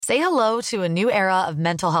Say hello to a new era of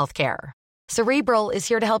mental health care. Cerebral is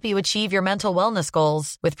here to help you achieve your mental wellness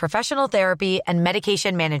goals with professional therapy and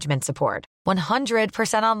medication management support.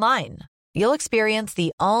 100% online. You'll experience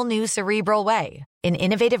the all-new Cerebral Way, an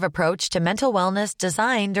innovative approach to mental wellness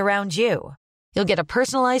designed around you. You'll get a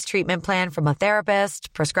personalized treatment plan from a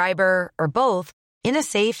therapist, prescriber, or both in a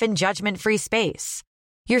safe and judgment-free space.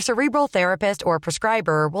 Your Cerebral therapist or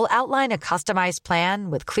prescriber will outline a customized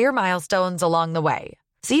plan with clear milestones along the way,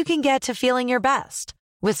 so you can get to feeling your best.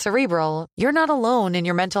 With Cerebral, you're not alone in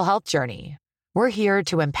your mental health journey. We're here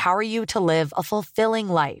to empower you to live a fulfilling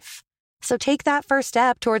life. So take that first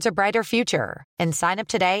step towards a brighter future and sign up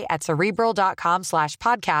today at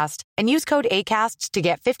Cerebral.com/podcast and use code ACAST to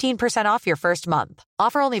get 15% off your first month.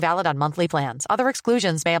 Offer only valid on monthly plans. Other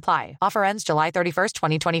exclusions may apply. Offer ends July 31st,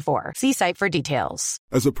 2024. See site for details.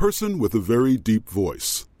 As a person with a very deep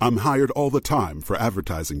voice, I'm hired all the time for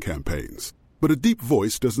advertising campaigns. But a deep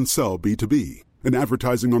voice doesn't sell B2B. And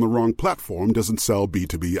advertising on the wrong platform doesn't sell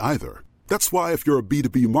B2B either. That's why if you're a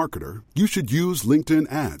B2B marketer, you should use LinkedIn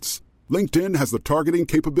ads. LinkedIn has the targeting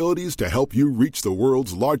capabilities to help you reach the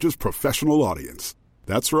world's largest professional audience.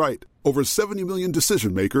 That's right, over 70 million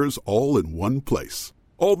decision makers all in one place.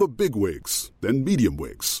 All the big wigs, then medium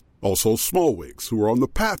wigs. Also small wigs who are on the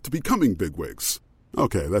path to becoming big wigs.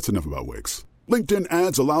 Okay, that's enough about wigs. LinkedIn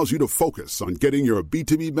ads allows you to focus on getting your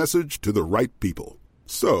B2B message to the right people.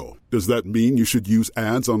 So, does that mean you should use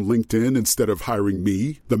ads on LinkedIn instead of hiring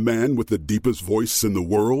me, the man with the deepest voice in the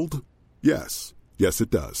world? Yes. Yes, it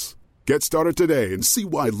does. Get started today and see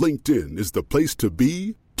why LinkedIn is the place to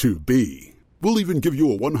be to be. We'll even give you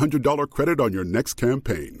a $100 credit on your next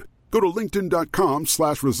campaign. Go to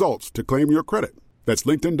linkedin.com/results to claim your credit. That's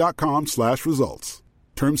linkedin.com/results.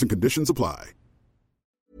 Terms and conditions apply.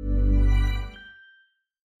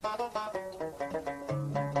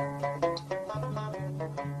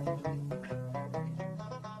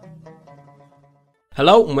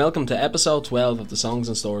 Hello and welcome to episode 12 of the Songs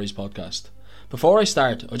and Stories podcast. Before I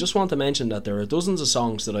start, I just want to mention that there are dozens of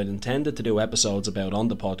songs that I'd intended to do episodes about on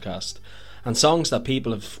the podcast, and songs that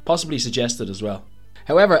people have possibly suggested as well.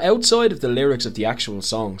 However, outside of the lyrics of the actual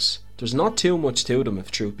songs, there's not too much to them if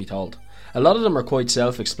truth be told. A lot of them are quite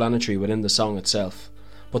self-explanatory within the song itself,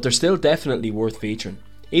 but they're still definitely worth featuring,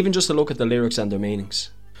 even just to look at the lyrics and their meanings.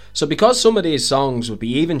 So because some of these songs would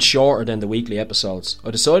be even shorter than the weekly episodes,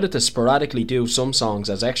 I decided to sporadically do some songs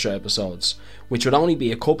as extra episodes, which would only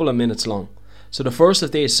be a couple of minutes long. So the first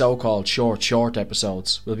of these so-called short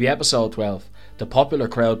episodes will be episode 12, the popular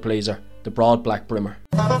crowd pleaser, The Broad Black Brimmer.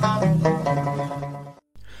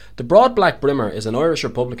 The Broad Black Brimmer is an Irish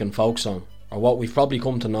Republican folk song, or what we've probably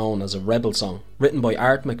come to know as a rebel song, written by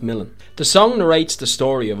Art Macmillan. The song narrates the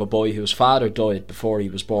story of a boy whose father died before he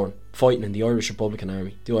was born, fighting in the Irish Republican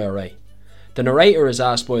Army, the IRA. The narrator is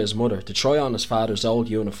asked by his mother to try on his father's old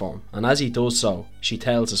uniform, and as he does so, she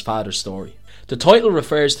tells his father's story. The title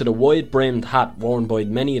refers to the wide-brimmed hat worn by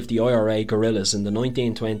many of the IRA guerrillas in the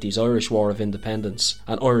 1920s Irish War of Independence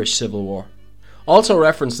and Irish Civil War. Also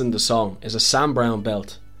referenced in the song is a Sam Browne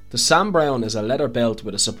belt. The Sam Browne is a leather belt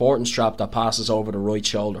with a supporting strap that passes over the right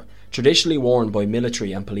shoulder, traditionally worn by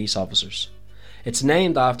military and police officers. It's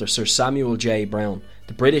named after Sir Samuel J. Browne,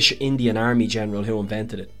 the British Indian Army general who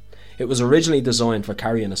invented it. It was originally designed for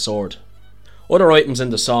carrying a sword. Other items in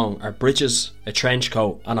the song are breeches, a trench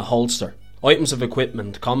coat and a holster, items of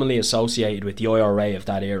equipment commonly associated with the IRA of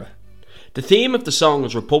that era. The theme of the song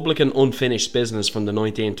is Republican unfinished business from the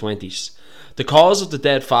 1920s. The cause of the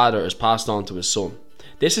dead father is passed on to his son.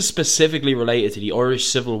 This is specifically related to the Irish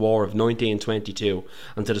Civil War of 1922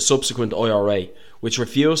 and to the subsequent IRA, which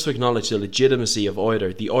refused to acknowledge the legitimacy of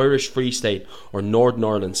either the Irish Free State or Northern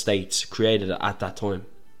Ireland states created at that time.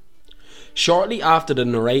 Shortly after the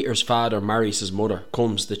narrator's father marries his mother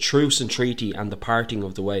comes the Truce and Treaty and the Parting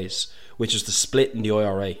of the Ways, which is the split in the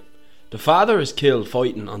IRA. The father is killed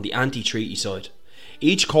fighting on the anti-treaty side.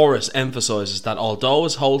 Each chorus emphasises that although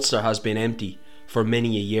his holster has been empty for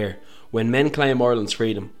many a year, when men claim Ireland's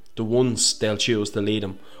freedom, the ones they'll choose to lead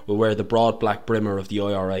them will wear the broad black brimmer of the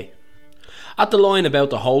IRA. At the line about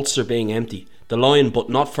the holster being empty, the line "but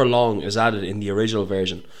not for long" is added in the original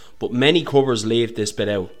version, but many covers leave this bit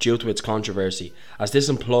out due to its controversy, as this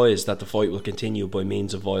implies that the fight will continue by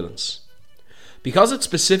means of violence. Because it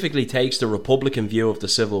specifically takes the Republican view of the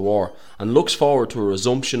Civil War and looks forward to a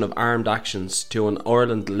resumption of armed actions to an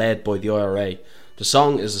Ireland led by the IRA, the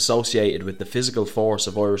song is associated with the physical force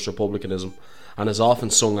of Irish republicanism and is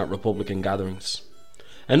often sung at Republican gatherings.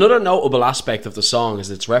 Another notable aspect of the song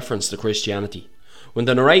is its reference to Christianity. When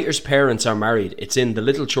the narrator's parents are married, it's in the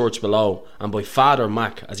little church below and by Father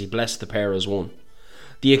Mac as he blessed the pair as one.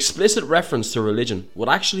 the explicit reference to religion would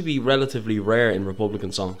actually be relatively rare in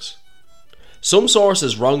Republican songs. Some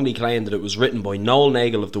sources wrongly claim that it was written by Noel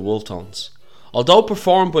Nagel of the Wolftones. Although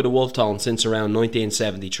performed by the Wolftones since around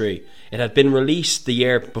 1973, it had been released the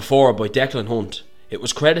year before by Declan Hunt. It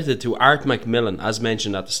was credited to Art Macmillan as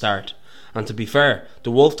mentioned at the start, and to be fair,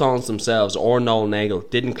 the Wolftones themselves or Noel Nagel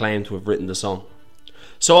didn't claim to have written the song.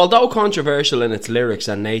 So although controversial in its lyrics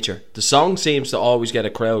and nature, the song seems to always get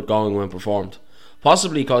a crowd going when performed,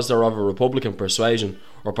 possibly because they're of a Republican persuasion,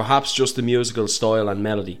 or perhaps just the musical style and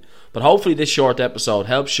melody. But hopefully this short episode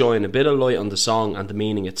helps shine a bit of light on the song and the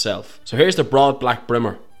meaning itself. So here's the Broad Black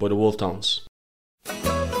Brimmer by the Wolftones.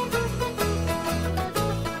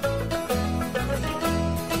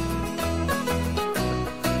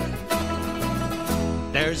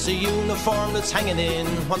 There's a uniform that's hanging in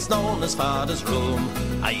what's known as Father's room.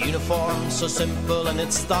 A uniform so simple in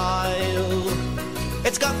its style.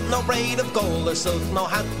 It's got no braid of gold or silk, no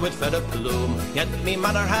hat with feather plume, yet me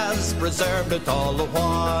mother has preserved it all the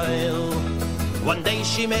while. One day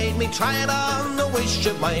she made me try it on, a wish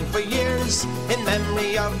of mine for years. In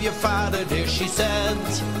memory of your father, dear, she said.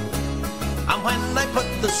 And when I put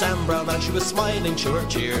the Sam Brown on, she was smiling through her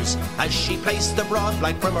tears as she placed the broad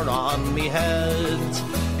black brimmer on me head.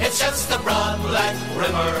 It's just a broad black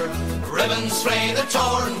brimmer, ribbons frayed and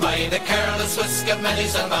torn by the careless whisk of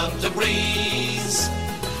many's a mountain breeze.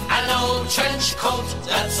 An old trench coat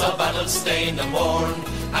that's so battle stained and worn,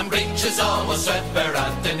 and breeches almost threadbare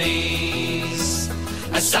at the knees.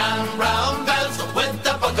 A Sam Brown belt with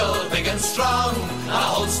the buckle big and strong, a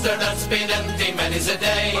holster that's been empty many's a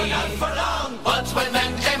day. But not for long. But when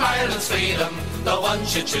men came Ireland's freedom, the one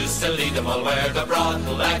should choose to lead them will wear the broad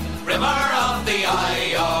black brimmer of the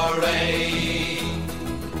IRA.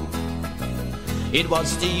 It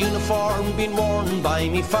was the uniform been worn by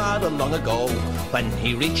me father long ago, when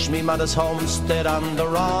he reached me mother's homestead on the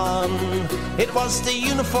run. It was the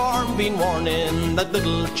uniform been worn in that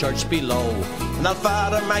little church below, and our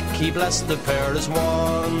Father Mackey blessed the pair as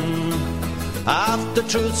one. After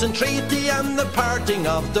truce and treaty and the parting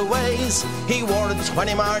of the ways, he wore it when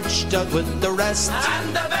he marched out with the rest and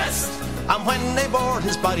the best. And when they bore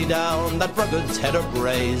his body down that rugged heather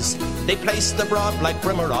braes, they placed the broad black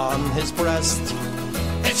brimmer on his breast.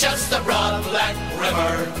 It's just a broad black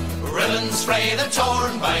brimmer, ribbons frayed and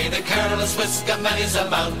torn by the careless whisk of many's a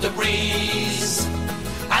mountain breeze.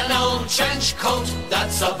 An old trench coat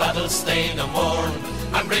that's so battle stained and worn,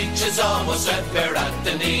 and breeches almost threadbare at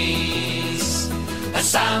the knees. A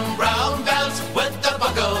Sam Brown belt with the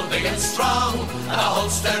buckle big and strong, and a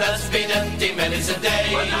holster that's been empty many's a day.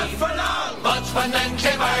 But not for long. But when then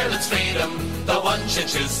came Ireland's freedom, the one should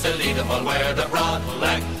choose to lead them will wear the broad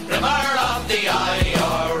black brimmer of the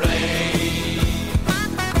IRA.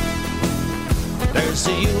 There's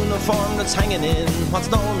a uniform that's hanging in what's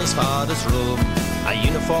known as Father's room, a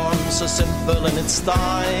uniform so simple in its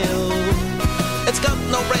style. It's got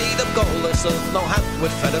no braid of gold or silk, no hat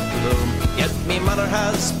with feather plume, yet me mother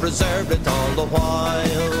has preserved it all the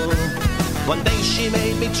while. One day she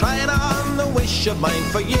made me try it on, a wish of mine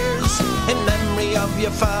for years. In memory of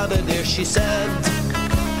your father, dear, she said.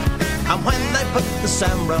 And when I put the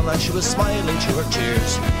Sam Brown on, she was smiling through her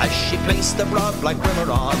tears as she placed the broad black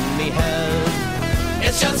brimmer on me head.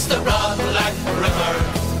 It's just a broad black brimmer,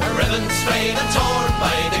 ribbons frayed and torn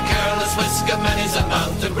by the careless whisk of many's a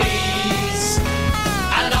mountain breeze.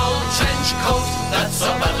 An old trench coat that's so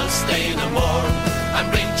battle stained and worn,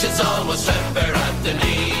 and breeches almost threadbare at the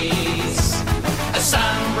knees. A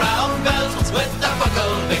Sam Brown belt with the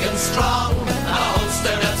buckle big and strong,